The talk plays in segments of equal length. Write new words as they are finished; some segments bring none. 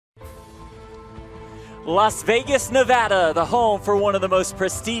Las Vegas, Nevada, the home for one of the most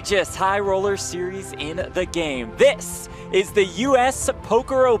prestigious high roller series in the game. This is the U.S.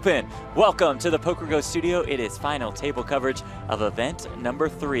 Poker Open. Welcome to the PokerGO studio. It is final table coverage of event number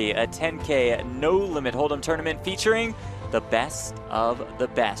 3, a 10K no-limit hold'em tournament featuring the best of the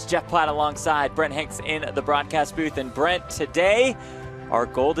best. Jeff Platt alongside Brent Hanks in the broadcast booth. And Brent, today, our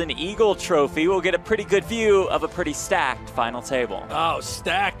Golden Eagle trophy. We'll get a pretty good view of a pretty stacked final table. Oh,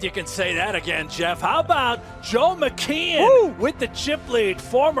 stacked. You can say that again, Jeff. How about Joe McKeehen with the chip lead,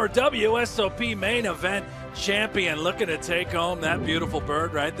 former WSOP main event champion, looking to take home that beautiful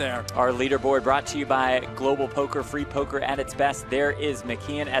bird right there. Our leaderboard brought to you by Global Poker, free poker at its best. There is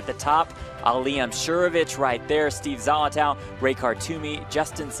McKeehen at the top, Ali Imsirovic right there, Steve Zolotow, Ray Qartomy,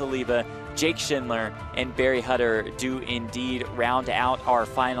 Justin Saliba, Jake Schindler, and Barry Hutter do indeed round out our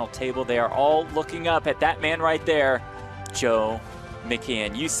final table. They are all looking up at that man right there, Joe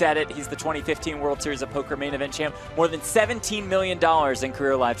McKeehen. You said it, he's the 2015 World Series of Poker main event champ. More than $17 million in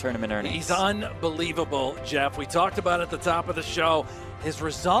career live tournament earnings. He's unbelievable, Jeff. We talked about it at the top of the show. His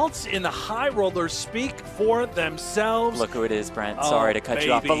results in the high rollers speak for themselves. Look who it is, Brent. Sorry to cut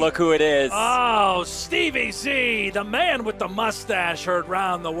you off, but look who it is. Oh, Stevie Z, the man with the mustache heard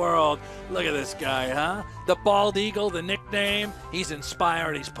round the world. Look at this guy, huh? The bald eagle, the nickname. He's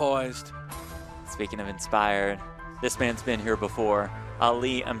inspired, he's poised. Speaking of inspired, this man's been here before.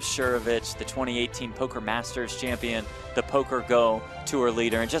 Ali Imsirovic, the 2018 Poker Masters champion, the PokerGO tour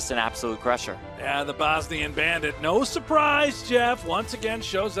leader, and just an absolute crusher. Yeah, the Bosnian bandit. No surprise, Jeff. Once again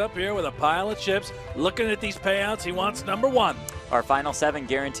shows up here with a pile of chips. Looking at these payouts, he wants number 1. Our final 7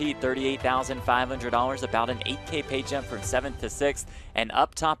 guaranteed $38,500, about an 8K pay jump from 7th to 6th. And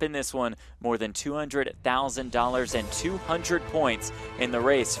up top in this one, more than $200,000 and 200 points in the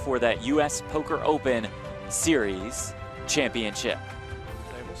race for that U.S. Poker Open Series Championship.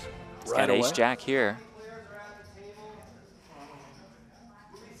 He's got Ace Jack here.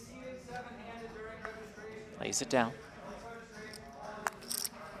 Lays it down.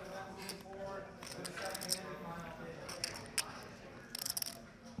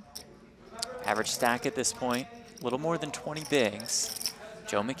 Average stack at this point, a little more than 20 bigs.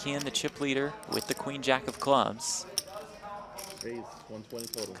 Joe McKeehen, the chip leader, with the Queen Jack of clubs. Raise 120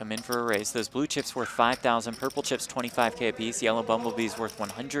 total. Come in for a raise. Those blue chips worth 5,000, purple chips 25K a piece, yellow bumblebees worth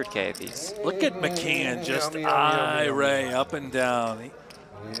 100K a piece. Look at McKeehen just eye-ray up and down.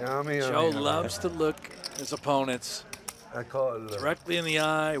 Joe loves to look his opponents directly in the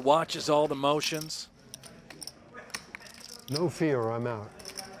eye, watches all the motions. No fear, I'm out.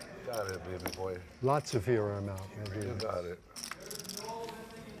 Got it, baby boy. Lots of fear, I'm out. You got it.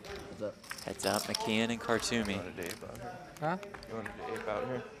 Heads up, McKeehen and Qartomy. Huh? You wanted to ape out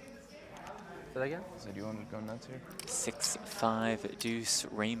here? Say that again? So do you want to go nuts here? 6-5 deuce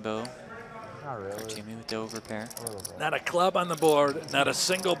rainbow. Not really. Qartomy with the overpair. Not a club on the board, not a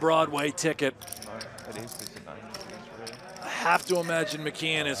single Broadway ticket. I have to imagine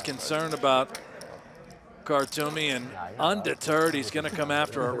McKeehen is concerned about Qartomy, and undeterred, he's going to come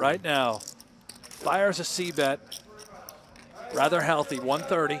after it right now. Fires a C-bet. Rather healthy,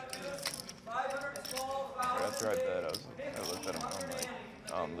 130. After I bet, I looked at him and I'm like,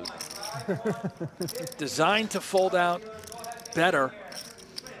 oh, I'm losing. Designed to fold out better.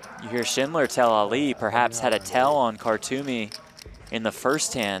 You hear Schindler tell Ali perhaps had a tell on Qartomy in the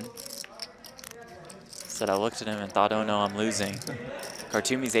first hand. Said, I looked at him and thought, oh no, I'm losing.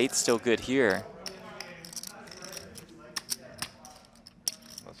 Qartomy's 8's still good here.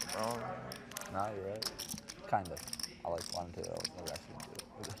 That's wrong. Nah, you're right. Kind of. I like wanted to, I was never actually do it.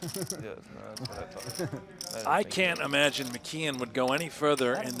 Yeah, no, that's what I thought. I can't imagine McKeehen would go any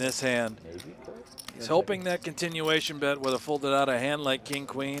further in this hand. He's hoping that continuation bet would have folded out a hand like King,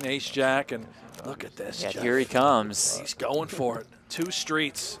 Queen, Ace, Jack, and look at this. Yeah, Jeff. here he comes. He's going for it. 2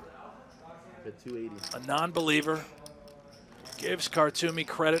 streets. A non-believer. Gives Qartomy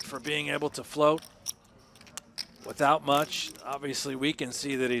credit for being able to float without much. Obviously, we can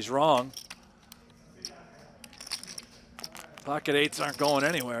see that he's wrong. Pocket 8s aren't going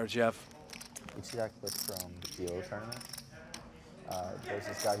anywhere, Jeff. You see that clip from the PO tournament? There's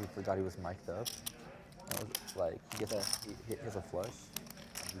this guy who forgot he was mic'd up. Like, he gets a flush,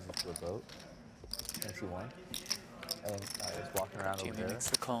 uses the boat, thinks he won. And he's walking around over there. Makes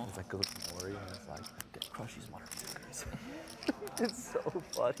the call. He's like, go look at Maury, and it's like, crush these motherfuckers. It's so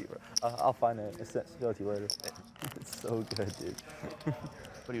funny, bro. I'll find it. I'll show it to you later. It's so good, dude.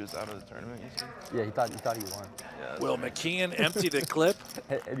 But he was out of the tournament, you said? Yeah, he thought he won. Yeah, Will McKeehen empty the clip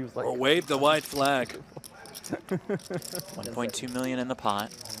and he was like, or wave the white flag? 1.2 million in the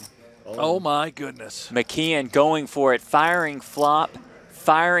pot. Oh my goodness. McKeehen going for it, firing flop,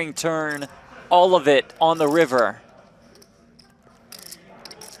 firing turn, all of it on the river.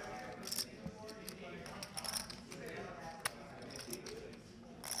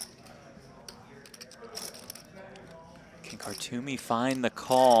 Can Qartomy find the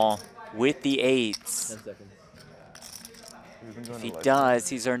call with the eights? 10 seconds. If he does,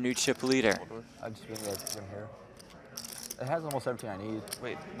 he's our new chip leader. I've just been here. It has almost everything I need.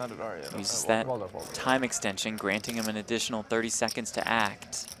 Wait, not at R yet. Uses that time extension, granting him an additional 30 seconds to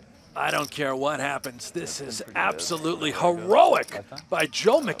act. I don't care what happens. This is absolutely heroic by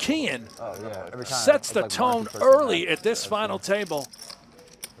Joe McKeehen. Oh, yeah. Every time. Sets It's the like tone 100% early back. at this final table.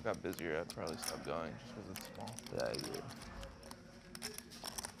 If I got busier, I'd probably stop going just because it's small. Yeah, I agree.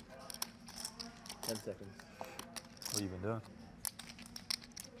 10 seconds. What have you been doing?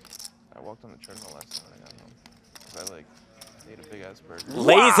 I walked on the treadmill last time when I got home. 'Cause I like ate a big ass burger.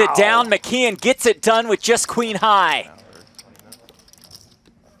 Lays it down. McKeehen gets it done with just queen high. An hour, 20 minutes.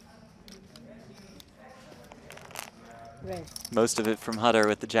 Right. Most of it from Hutter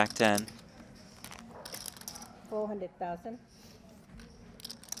with the Jack 10. 400,000.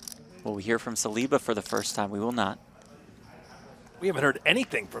 Will we hear from Saliba for the first time? We will not. We haven't heard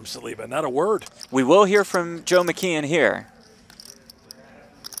anything from Saliba, not a word. We will hear from Joe McKeehen here.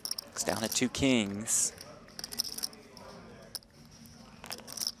 It's down at 2 kings.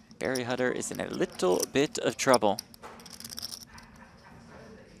 Barry Hutter is in a little bit of trouble.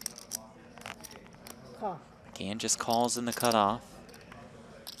 Call. McKeehen just calls in the cutoff.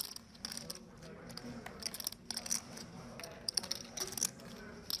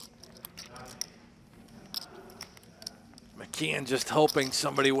 McKeehen just hoping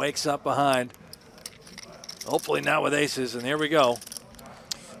somebody wakes up behind. Hopefully not with aces, and here we go.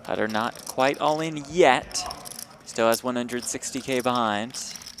 Hutter not quite all in yet. Still has 160K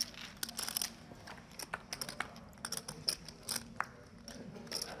behind.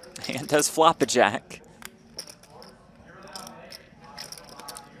 And does flop a jack.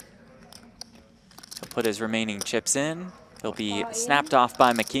 He'll put his remaining chips in. He'll be snapped off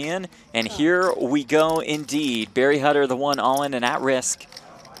by McKeehen. And here we go indeed. Barry Hutter, the one all in and at risk.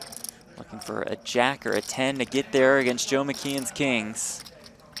 Looking for a jack or a 10 to get there against Joe McKehen's kings.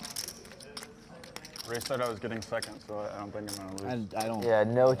 Ray said I was getting second, so I don't think I'm gonna lose. I don't. Yeah,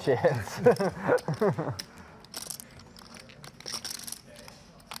 no chance.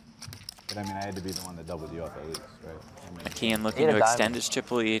 But I mean, I had to be the one that doubled you up at least, right? I mean, McKeehen looking to extend his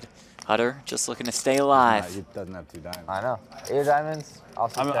chip lead. Hutter just looking to stay alive. he doesn't have 2 diamonds. I know. 8 of diamonds.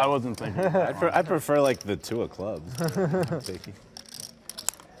 I wasn't thinking. I prefer like the 2 of clubs. Took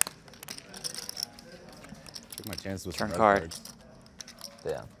my chances with Turn some red card. cards.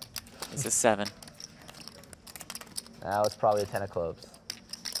 Yeah. It's a 7. Now it's probably a 10 of clubs.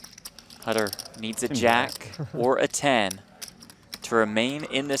 Hutter needs a jack or a 10 to remain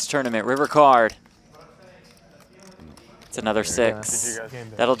in this tournament. River card. It's another 6.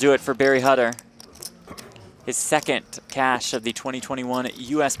 That'll do it for Barry Hutter. His second cash of the 2021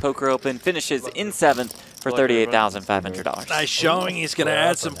 U.S. Poker Open finishes in 7th for $38,500. Nice showing. He's going to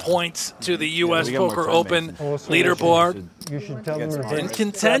add some points to the U.S. we got more Poker time, Open Mason. Also, leaderboard. You should tell them Get to smarter. In take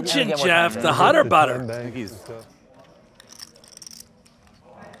contention, Yeah, Jeff, yeah, the yeah. Hutter the butter. time banks he's- and stuff.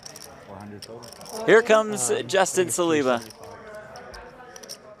 400 total. Here comes Justin Saliba.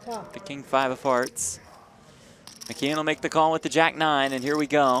 Call. The king 5 of hearts. McKeehen will make the call with the jack 9, and here we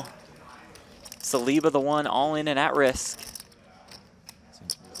go. Saliba, the one all in and at risk.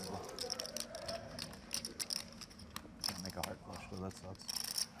 Can't make a heart flush, so that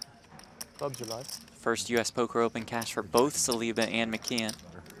sucks. Clubs are live. First U.S. Poker Open cash for both Saliba and McKeehen.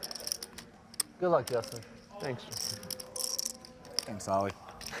 Good luck, Justin. Thanks. Thanks, Ollie.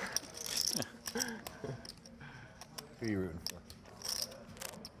 Who are you rooting for?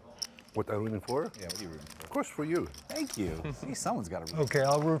 What I'm rooting for? Yeah, what are you rooting for? Of course, for you. Thank you. See, someone's got to root. Okay,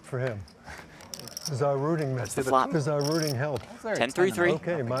 I'll root for him. Does our rooting The flop. Does our rooting help? 10-3-3.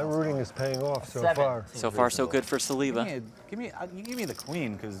 Okay, my rooting is paying off so 7. far. So far, so good for Saliba. Give me, you give me the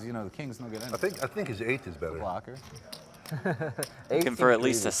queen, because, you know, the king's no good I think his 8 is better. blocker. Looking for at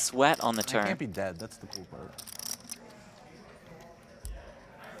least a sweat on the I turn. can't be dead. That's the cool part.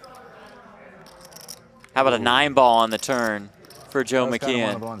 How about a 9-ball on the turn for Joe That's kind of one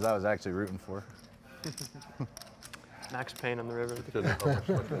of McKeehen? the ones I was actually rooting for. Max Payne on the river.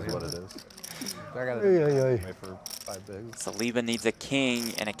 Is what it is. I got Ay, ay, ay. wait for 5 bigs. Saliba needs a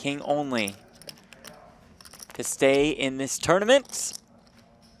king and a king only to stay in this tournament.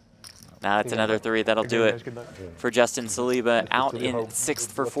 Now it's another 3. That'll do it for Justin Saliba, out in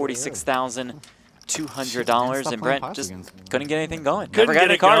 6th for $46,200. $200, and Brent just couldn't get anything going. Couldn't Never got get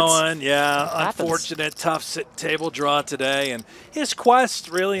any it cards. going. Yeah, Happens. unfortunate, tough table draw today. And his quest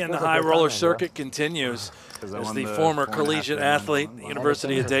really in the high roller circuit continues as the former collegiate athlete,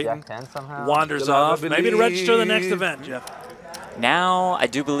 University of Dayton, wanders off. Maybe to register the next event, Jeff. Now, I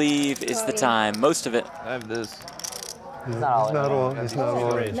do believe is the time. Most of it. I have this. It's not all. It's not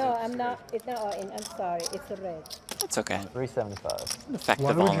all. No, I'm not. It's not all in. I'm sorry. It's a red. That's okay. 375. Effective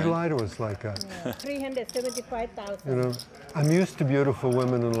Why would all you in. lie to us like that? Yeah. 375,000. You know, I'm used to beautiful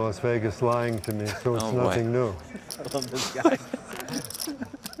women in Las Vegas lying to me, so it's Oh, boy. nothing new. I love this guy.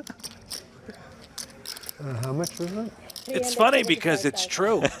 How much was it? It's funny because it's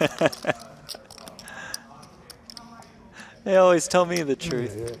true. They always tell me the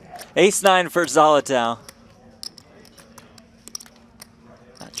truth. Ace-9 for Zolotow.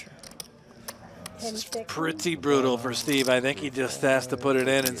 Not true. It's pretty brutal for Steve. I think he just has to put it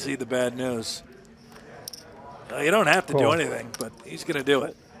in and see the bad news. You don't have to do anything, but he's going to do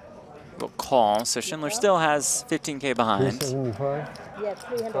it. We'll call. So Schindler still has 15K behind. 375? Yeah,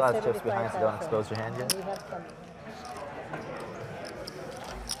 Still has chips behind, so don't expose your hand yet. We have some.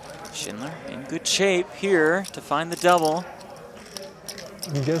 Schindler in good shape here to find the double.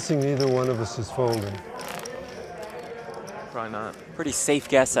 I'm guessing neither one of us is folding. Probably not. Pretty safe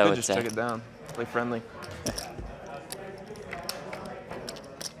guess, I Could would just say. check it down. Play friendly.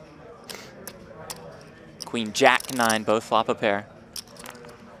 Queen, Jack, 9, both flop a pair.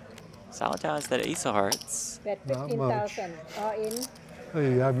 Zolotow has that ace of hearts. Bet Not 15,000. All in. Oh,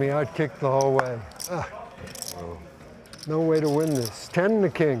 you had me out kicked the whole way. Ah. No way to win this. 10 the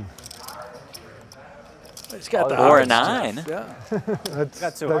king. He's got the Or a hearts, 9. Jeff. Yeah.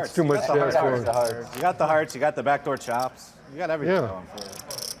 That's too much to ask for. You got the hearts, you got the backdoor chops. You got everything Yeah. going for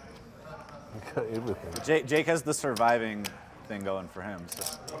You got everything. you. Jake has the surviving thing going for him.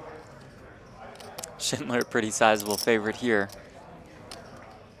 So. Schindler, a pretty sizable favorite here.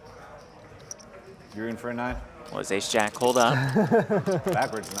 You're in for a 9? Was ace-jack hold up.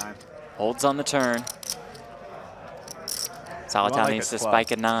 Backwards 9. Holds on the turn. Zolotow like needs a to 12.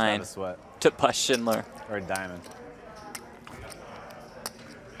 spike a It's not 9 a sweat. to bust Schindler. Or a diamond.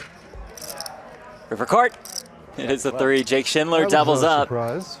 River card. It is a 3. Jake Schindler That was doubles no up.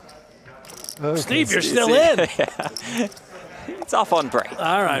 surprise. Okay. Steve, you're still in. Yeah. It's off on break.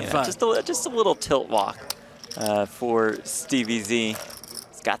 All right, Yeah, fine. just a little tilt walk for Stevie Z.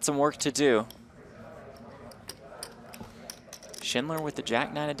 He's got some work to do. Schindler with the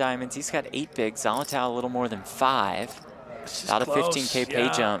Jack-9 of diamonds. He's got 8 bigs. Zolotow a little more than 5. About a 15K pay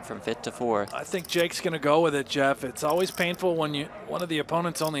jump from 5th to 4th. I think Jake's going to go with it, Jeff. It's always painful when one of the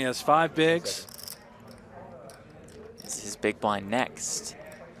opponents only has 5 bigs. This is his big blind next.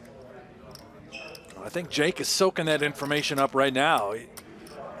 I think Jake is soaking that information up right now.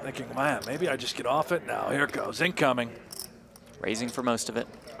 Thinking, man, maybe I just get off it now. Here it goes, incoming. Raising for most of it.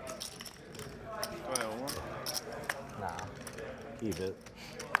 Nah. Keep it.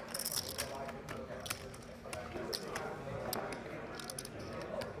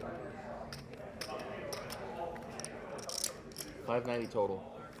 $590 total.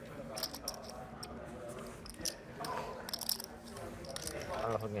 I don't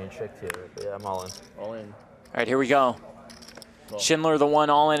know if I'm getting tricked here, but yeah, I'm all in. All in. All right, here we go. Schindler, the one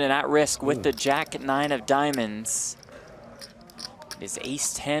all in and at risk with the Jack-9 of diamonds. It is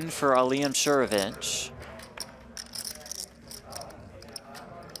ace-10 for Ali Imsirovic.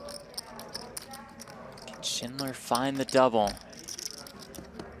 Can Schindler find the double?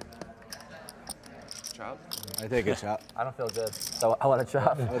 Chop. I take a chop. I don't feel good, so I want to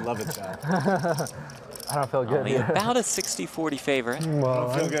chop. I would love a chop. I don't feel good. Only about a 60-40 favorite. Well,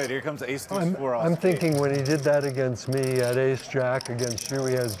 I don't feel good. Here comes ace 2 4 off. I'm thinking when he did that against me at ace-jack, against you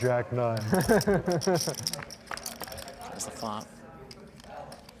he has Jack-9. There's the flop.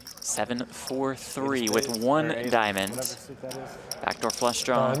 7-4-3 with 1 diamond. Backdoor flush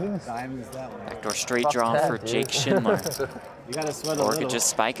draw. Diamonds that one. Backdoor straight draw for Jake Schindler. You got to sweat a Or little. could just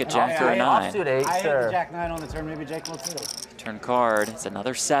spike a jack or a 9. Offsuit 8, I hit sure. the Jack 9 on the turn. Maybe Jake will too. Turn card. It's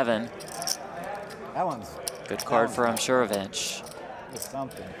another 7. That one's Good card for Imsirovic.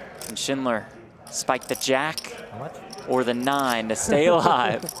 something. Can Schindler spike the jack How much? or the 9 to stay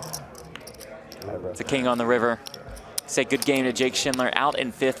alive? It's a king on the river. Say good game to Jake Schindler, out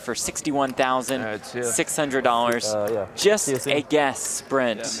in 5th for $61,600. Yeah. Just a guess,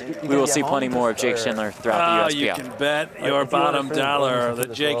 Brent. We will see plenty more of Jake Schindler throughout the You USPL. can bet your bottom dollar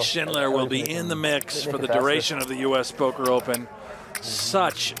that Jake Schindler will be in the mix for the duration of the U.S. Poker Open.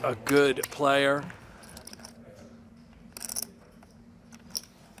 Such a good player.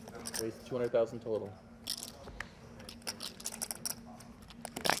 $200,000 total.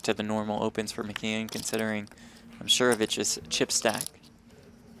 Back back to the normal opens for McKeehen, considering Imsirovic's chip stack.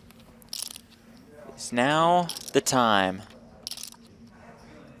 It's now the time.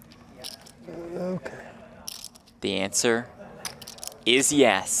 Okay. The answer is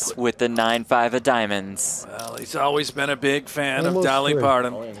yes, with the 9-5 of diamonds. Well, he's always been a big fan Almost of Dolly three.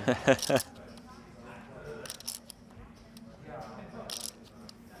 Parton.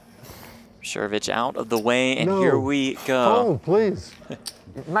 Imsirovic out of the way, and No. here we go. Oh, please.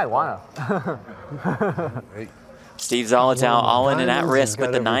 You might wanna. Steve Zolotow all in and at Diamonds, risk he's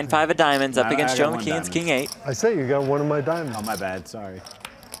with the got 9-5 of diamonds up I against got Joe one McKehen's diamond. King 8. I say you got one of my diamonds. Oh, my bad. Sorry.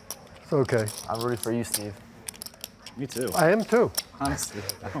 It's okay. I'm rooting for you, Steve. Me too. I am too. Honestly,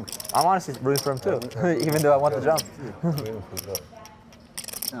 I don't care. I'm honestly rooting for him too, even though I want the jump.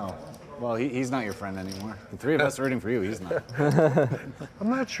 No. Well, he's not your friend anymore. The three of us are rooting for you. He's not. I'm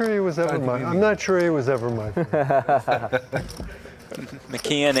not sure he was ever my. I'm not sure he was ever my friend.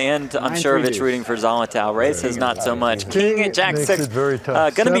 McKeehen and 9-3 Imsirovic deuce. rooting for Zolotow. Race is not so much. King King at Jack makes 6. it very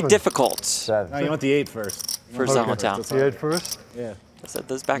tough. Going to be 7. difficult No, you want the 8 first. for Okay. Zolotow. The 8 first? Yeah. So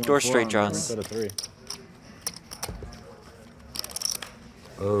those backdoor straight draws. Instead of 3.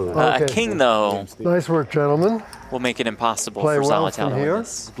 A Okay. king, though, Nice work, gentlemen. will make it impossible Play for well Zolotow from to win here.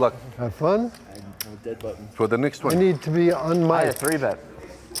 this. Luck Have fun. for the next I one. need to be on I had a mic. 3-bet.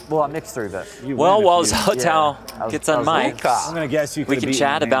 Well, a mixed 3-bet. Well, while I Zolotow was- gets I on was mic, I'm gonna guess you. we can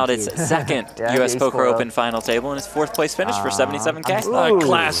chat about its second Yeah, U.S. ace Poker four Open up. final table and his 4th place finish for 77K. A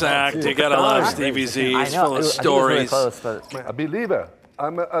class act. You gotta love Stevie Z. I He's know. full of I think it was really stories. close, but A believer.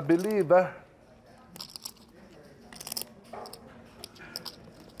 I'm a believer.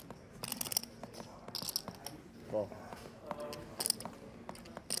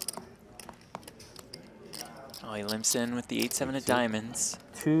 Oh, he limps in with the 8-7 of diamonds.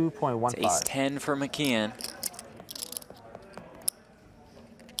 2.15. It's ace-10 for McKeehen.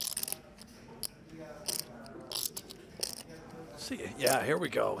 See, yeah, here we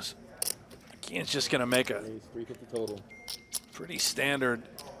go. McKehen's just gonna make a pretty standard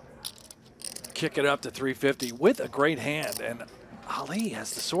kick it up to 350 with a great hand. And Ali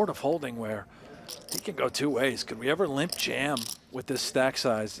has the sort of holding where he can go two ways. Could we ever limp jam with this stack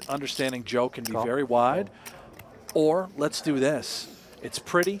size? Understanding Joe can be very wide. Or let's do this. It's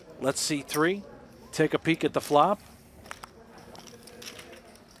pretty. Let's see 3. Take a peek at the flop.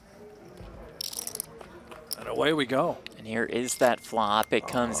 And away we go. And here is that flop. It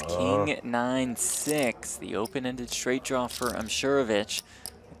comes King 9-6, the open-ended straight draw for Imsirovic.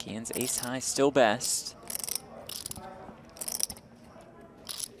 McKehen's ace high still best.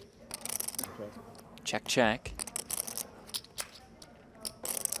 Check, check.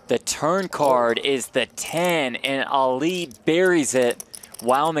 The turn card is the 10, and Ali buries it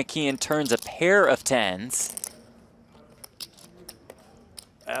while McKeehen turns a pair of 10s.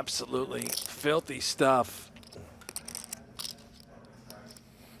 Absolutely filthy stuff.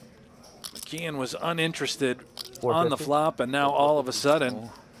 McKeehen was uninterested on the flop, and now all of a sudden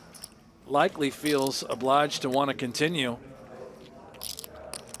likely feels obliged to want to continue.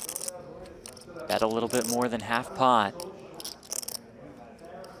 Bet a little bit more than half pot.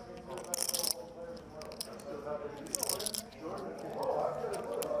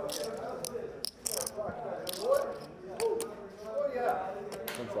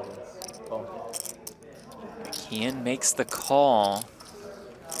 McKeehen makes the call.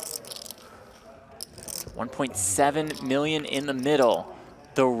 1.7 million in the middle.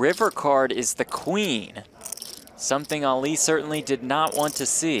 The river card is the queen. Something Ali certainly did not want to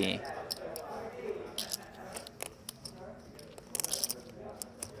see.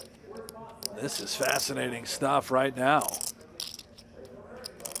 This is fascinating stuff right now.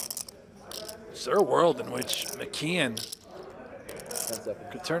 Is there a world in which McKeehen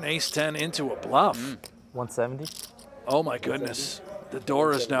could turn ace-10 into a bluff? 170. Oh my goodness. The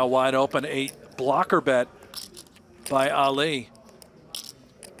door is now wide open. A blocker bet by Ali.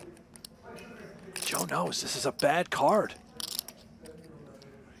 Joe knows this is a bad card.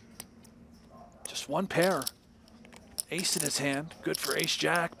 Just one pair. Ace in his hand. Good for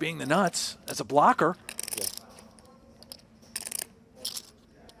ace-jack being the nuts as a blocker.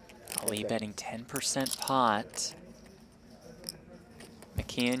 Ali betting 10% pot.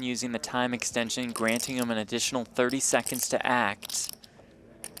 McKeehen using the time extension, granting him an additional 30 seconds to act.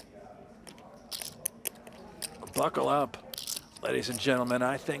 Buckle up, ladies and gentlemen.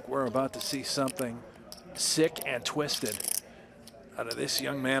 I think we're about to see something sick and twisted out of this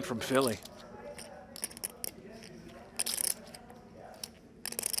young man from Philly.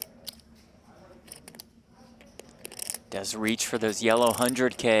 Does reach for those yellow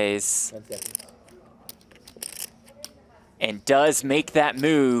 100Ks. and does make that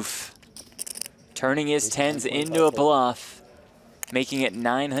move, turning his tens into a bluff, making it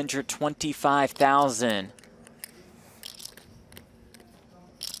 925,000.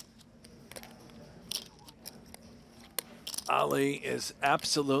 Ali is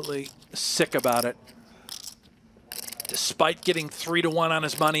absolutely sick about it. Despite getting 3-1 on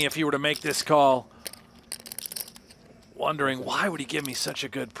his money if he were to make this call. Wondering, why would he give me such a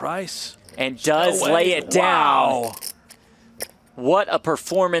good price? And does lay it down. Wow. What a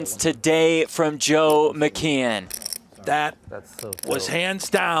performance today from Joe McKeehen. That so was hands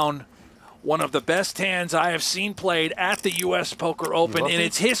down one of the best hands I have seen played at the U.S. Poker Open in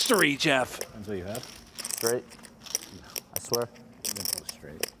its history, Jeff. That's what you have? Straight. I swear.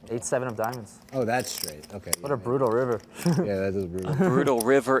 Straight. 8-7 of diamonds. Oh, that's straight. Okay. What a brutal river. Yeah, that is brutal. Brutal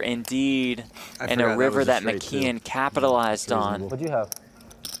river indeed, and a river that McKeehen capitalized on. What'd you have?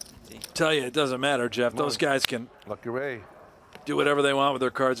 Tell you, it doesn't matter, Jeff. Those guys can Lucky Ray. do whatever they want with their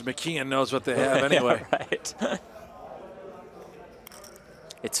cards. McKeehen knows what they have anyway. Right.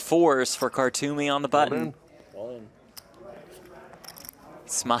 It's fours for Qartomy on the button.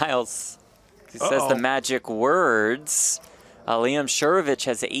 Smiles. He says the magic words. Ali Imsirovic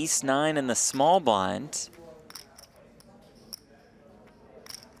has ace-9 in the small blind.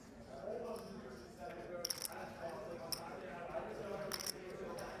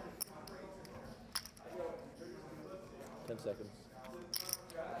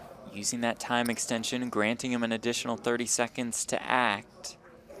 Using that time extension, granting him an additional 30 seconds to act.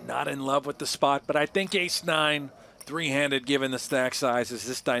 Not in love with the spot, but I think ace-9, three-handed, given the stack size, is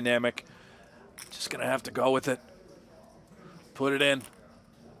this dynamic. Just going to have to go with it. Put it in.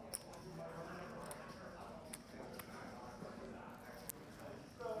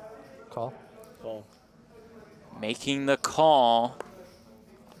 Call. Making the call.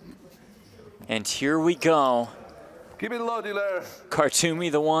 And here we go. Keep it low, dealer.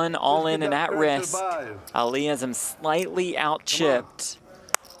 Qartomy the one, all in and at risk. Ali has him slightly out-chipped.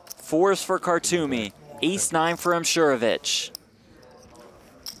 Fours for Qartomy. Ace-9 for Imsirovic.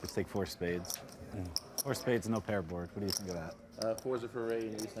 Let's take 4 spades. 4 spades, no pair board. What do you think of that? 4s are for Ray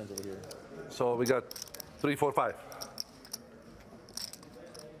and ace-9s over here. So we got 3, 4, 5.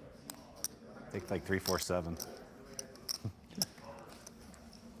 Take like 3, 4, 7.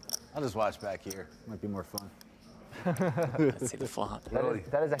 I'll just watch back here. Might be more fun. Let's see the flop.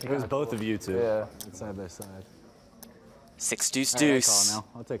 That is actually It was both cool. of you two. Yeah. Side by side. 6 deuce All right, I deuce. call now.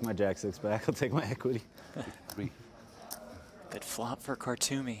 I'll take my jack-6 back. I'll take my equity. 3. Good flop for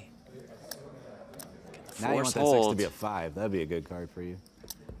Qartomy. Now you want that 6 to be a 5. That'd be a good card for you.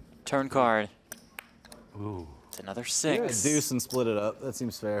 Turn card. Ooh. It's another A 6. deuce and split it up. That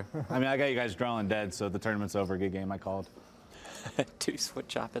seems fair. I mean, I got you guys drawing dead, so the tournament's over. Good game. I called. Deuce would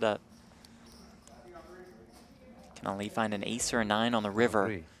chop it up. Can Ali find an ace or a 9 on the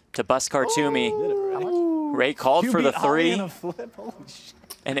river to bust Qartomy? Ray called for the 3,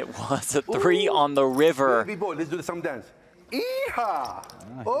 and it was a 3 on the river. Baby boy, let's do some dance.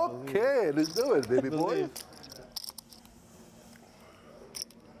 Yeehaw! Okay, let's do it, baby boy.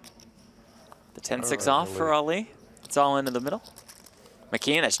 The 10-6 off for Ali. It's all into the middle.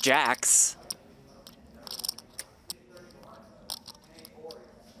 McKeehen has jacks.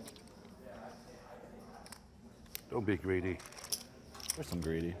 Don't be greedy. There's some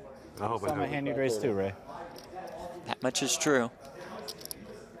greedy. I hope Saw my hand you'd raise too, Ray. That much is true.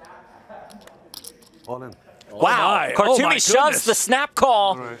 All in. Wow, my. Qartomy Oh my shoves goodness. the snap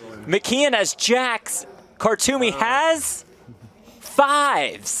call. Right. McKeehen has jacks. Qartomy has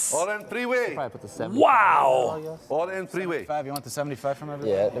 5s. All in 3-way. Probably put the 7. Wow. All in 3-way. 5. You want the 75 from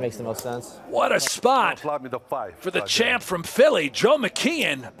everybody? Yeah, that makes the most sense. What a spot Flop me the 5. for the champ from Philly, Joe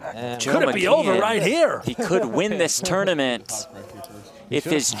McKeehen. Joe Could it be McKeehen, over right here? He could win this tournament if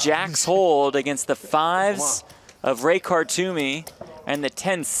his jacks hold against the 5s of Ray Qartomy and the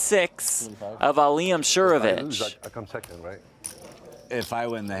 10-6 of Ali I lose, Imsirovic. I come second, right? If I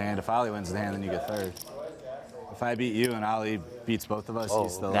win the hand, if Ali wins the hand, then you get 3rd. If I beat you and Ali beats both of us,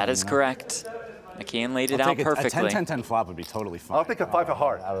 he's still That in, is you know? correct. McKeehen laid it I'll out take perfectly. A 10-10-10 flop would be totally fine. I'll take a 5 of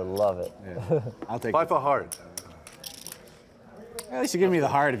heart. I would love it. Yeah. I'll take 5 of heart. At least you give me the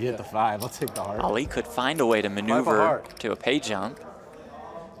heart if you hit the 5. I'll take the heart. Ali could find a way to maneuver heart. to a pay jump.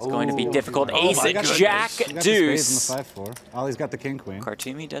 It's going to be difficult. Oh Ace, my goodness. jack, You got the deuce. spades and the 5-4. Ali's got the king-queen.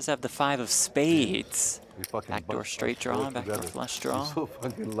 Qartomy does have the 5 of spades. We fucking Backdoor bust straight us draw, both backdoor together. flush draw. I'm so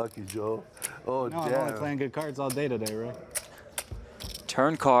fucking lucky, Joe. Oh, No, I'm only damn. playing good cards all day today, Ray.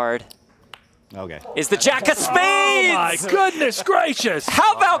 Turn card Okay. is the jack of spades. Oh my goodness gracious!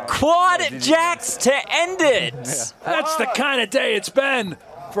 How about quad jacks to end it? That's the kind of day it's been.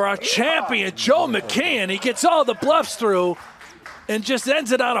 for our champion, Joe McKeehen. He gets all the bluffs through and just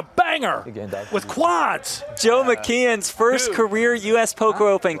ends it on a banger with quads. Joe McKeon's first career U.S. Poker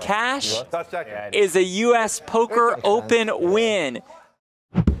Open cash is a U.S. Poker Open win.